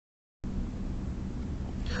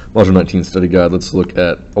Module 19 study guide. Let's look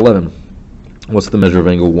at 11. What's the measure of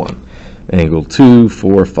angle 1? Angle 2,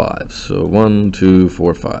 4, 5. So 1, 2,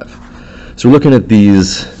 4, 5. So we're looking at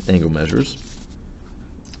these angle measures,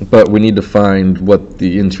 but we need to find what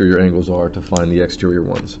the interior angles are to find the exterior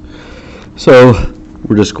ones. So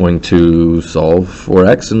we're just going to solve for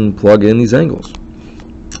x and plug in these angles.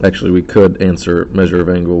 Actually, we could answer measure of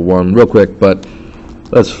angle 1 real quick, but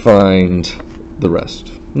let's find the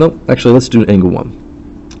rest. Nope, actually let's do angle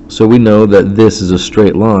 1. So we know that this is a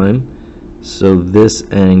straight line, so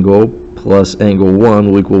this angle plus angle 1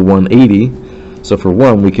 will equal 180. So for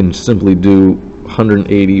 1 we can simply do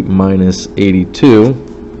 180 minus 82,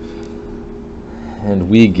 and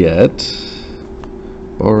we get,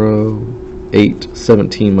 borrow, 8,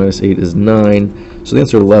 17 minus 8 is 9, so the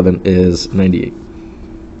answer 11 is 98.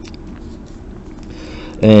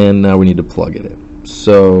 And now we need to plug it in.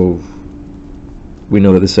 So we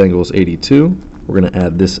know that this angle is 82. We're going to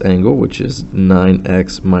add this angle, which is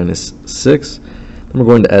 9x minus 6. Then we're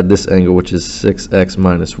going to add this angle, which is 6x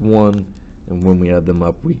minus 1. And when we add them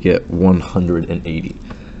up, we get 180.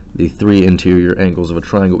 The three interior angles of a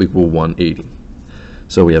triangle equal 180.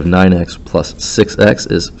 So we have 9x plus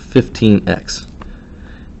 6x is 15x.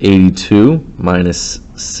 82 minus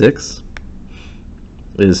 6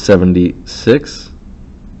 is 76.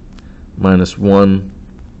 Minus 1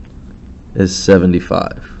 is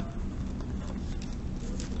 75.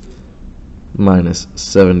 Minus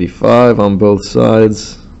 75 on both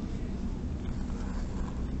sides.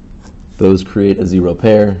 Those create a zero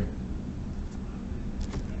pair.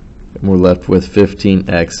 And we're left with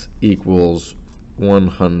 15x equals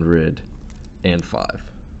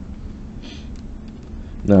 105.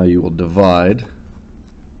 Now you will divide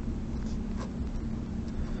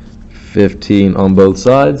 15 on both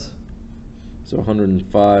sides. So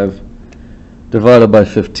 105 divided by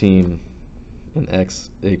 15, and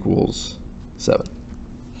x equals 7.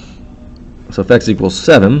 So if x equals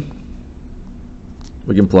 7,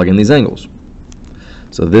 we can plug in these angles.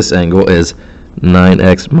 So this angle is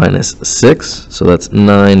 9x minus 6, so that's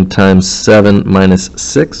 9 times 7 minus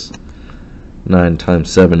 6. 9 times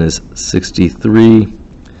 7 is 63.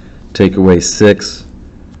 Take away 6,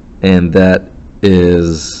 and that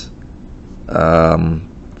is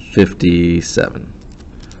 57.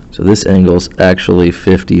 So this angle is actually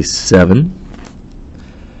 57.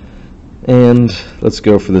 And let's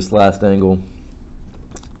go for this last angle.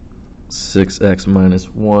 6x minus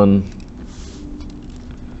 1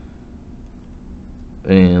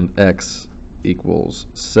 and x equals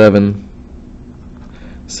 7.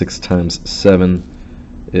 6 times 7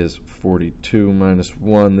 is 42 minus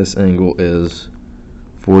 1. This angle is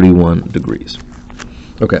 41 degrees.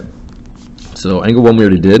 Okay. So angle 1 we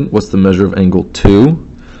already did. What's the measure of angle 2?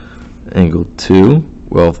 Angle 2,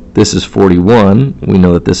 well, this is 41. We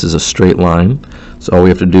know that this is a straight line. So all we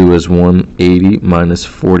have to do is 180 minus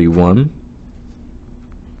 41.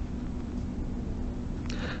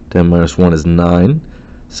 10 minus 1 is 9.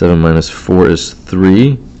 7 minus 4 is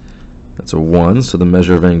 3. That's a 1. So the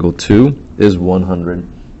measure of angle 2 is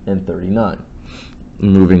 139.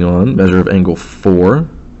 Moving on, measure of angle 4.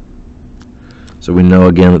 So we know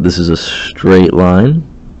again that this is a straight line.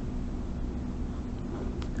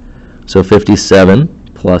 So 57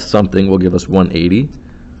 plus something will give us 180.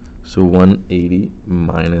 So 180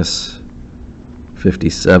 minus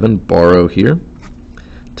 57, borrow here.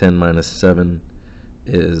 10 minus 7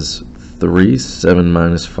 is 3. 7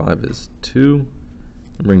 minus 5 is 2.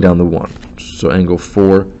 And bring down the 1. So angle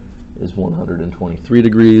 4 is 123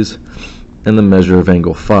 degrees. And the measure of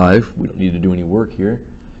angle 5, we don't need to do any work here,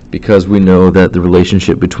 because we know that the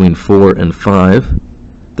relationship between 4 and 5,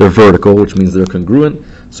 they're vertical, which means they're congruent.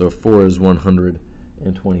 So 4 is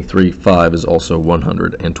 123, 5 is also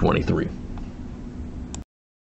 123.